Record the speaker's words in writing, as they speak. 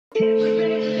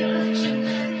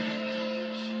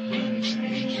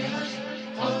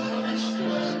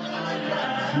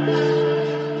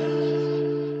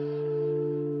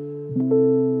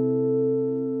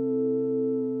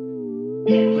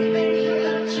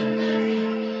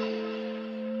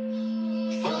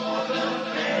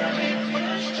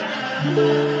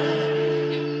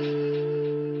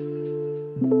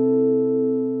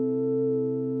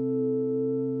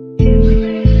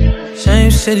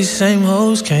Same city, same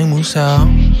hoes, can't move south.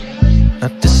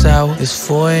 Not this hour, it's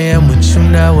 4 AM with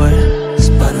you that way.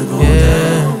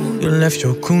 Yeah, you left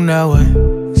your crew that way.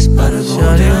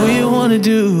 Shorty, what you wanna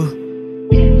do?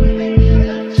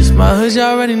 Just my hood, you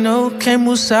already know, can't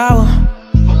move sour.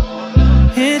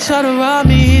 He ain't try to rob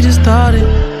me, he just started.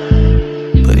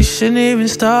 But he shouldn't even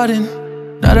started.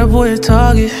 Not a boy a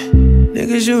target,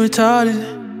 niggas you retarded.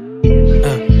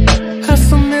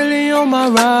 Half a million on my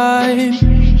ride.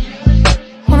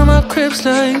 One of my crips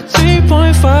like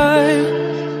 3.5.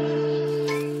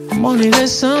 I'm only there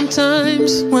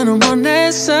sometimes when I'm on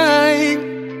that side.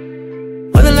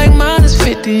 Weather like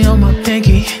 -50 on my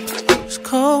pinky. It's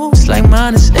cold, it's like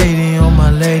 -80 on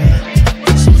my lady.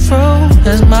 Some fro,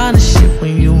 that's minor shit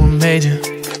when you a major.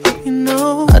 You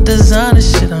know, I design the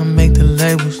shit, I make the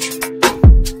labels.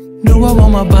 NUWO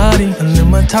on my body,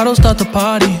 Illimatado start the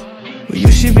party. But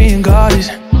you should be in guarded,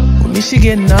 with me she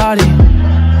getting naughty.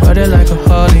 Ride it like a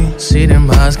Harley, see them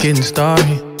eyes getting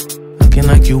starry. Looking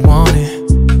like you want it,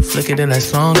 flick it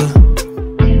lasts longer.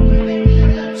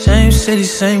 Same city,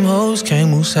 same hoes, can't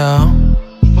move south.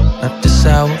 Not this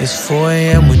hour, it's 4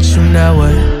 AM with you that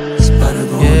way.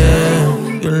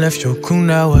 Yeah, you left your crew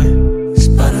that way.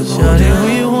 Shorty,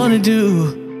 what you wanna do?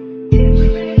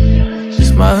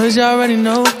 Just my hood, you already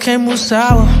know, can't move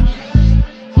sour.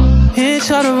 He ain't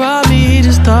try to rob me, he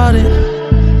just started.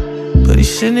 But he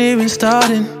shouldn't even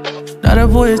started. Not a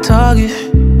boy a target,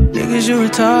 niggas you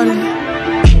retarded.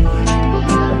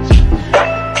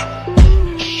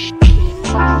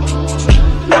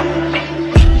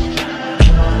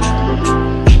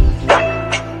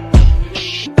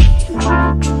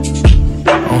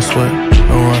 Don't sweat,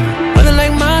 no running. Weather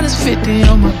like -50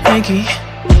 on my pinky.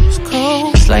 It's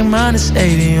cold, it's like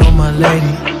 -80 on my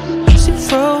lady. She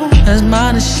froze, that's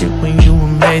minor shit when you a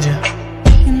major.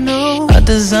 You know, I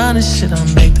design the shit, I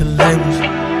make the labels.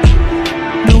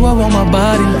 NUWO on my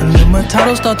body,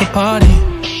 Illimatado start the party.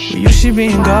 But you should be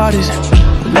in guarded,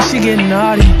 with me she getting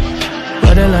naughty.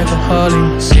 Ride it like a Harley,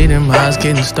 see them eyes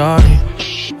getting starry.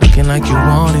 Looking like you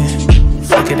want it,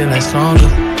 flick it lasts longer.